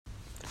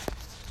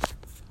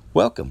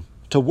Welcome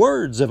to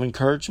Words of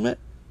Encouragement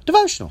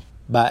Devotional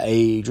by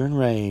Adrian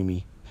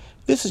Ramey.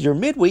 This is your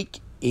midweek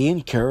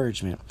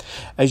encouragement.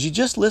 As you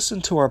just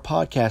listened to our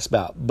podcast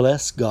about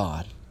bless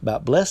God,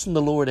 about blessing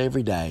the Lord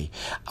every day,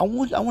 I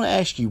want to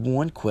ask you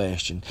one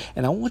question,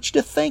 and I want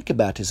you to think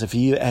about this. As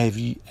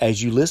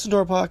you listen to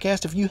our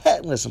podcast, if you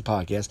hadn't listened to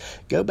podcasts,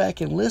 go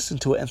back and listen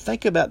to it and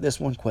think about this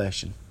one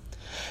question.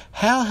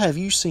 How have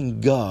you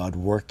seen God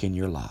work in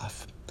your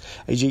life?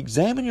 As you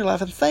examine your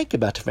life and think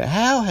about it,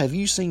 how have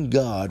you seen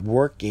God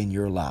work in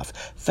your life?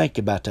 Think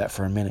about that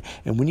for a minute.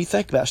 And when you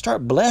think about it,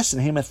 start blessing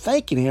Him and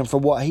thanking Him for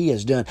what He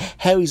has done,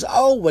 how He's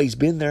always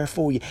been there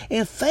for you.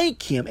 And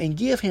thank Him and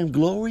give Him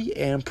glory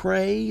and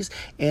praise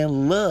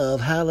and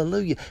love.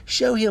 Hallelujah.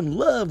 Show Him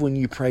love when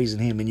you're praising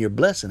Him and you're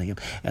blessing Him.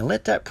 And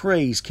let that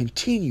praise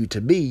continue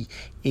to be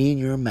in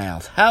your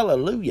mouth.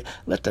 Hallelujah.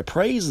 Let the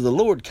praise of the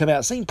Lord come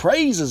out. Sing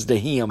praises to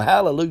Him.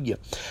 Hallelujah.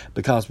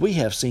 Because we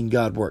have seen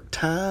God work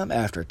time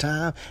after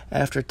time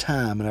after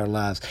time in our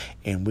lives.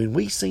 And when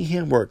we see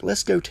Him work,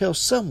 let's go tell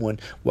someone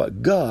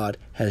what God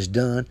has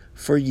done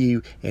for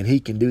you, and He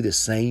can do the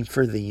same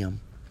for them.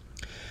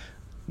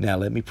 Now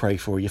let me pray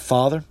for you.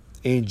 Father,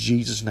 in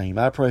Jesus' name,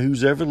 I pray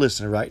who's ever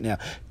listening right now,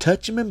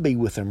 touch them and be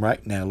with them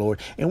right now, Lord.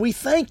 And we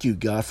thank you,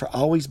 God, for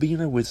always being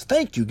there with us.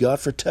 Thank you,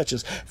 God, for touching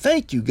us.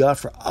 Thank you, God,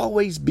 for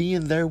always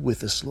being there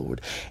with us,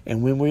 Lord.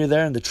 And when we're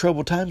there in the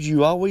troubled times,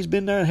 you always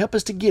been there and help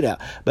us to get out.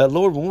 But,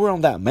 Lord, when we're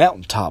on that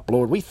mountaintop,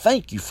 Lord, we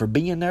thank you for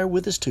being there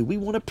with us, too. We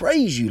want to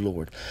praise you,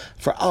 Lord,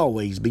 for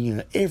always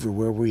being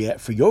everywhere we're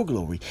at for your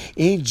glory.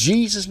 In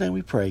Jesus' name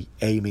we pray.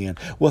 Amen.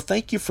 Well,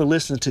 thank you for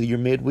listening to your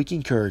midweek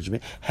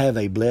encouragement. Have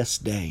a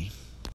blessed day.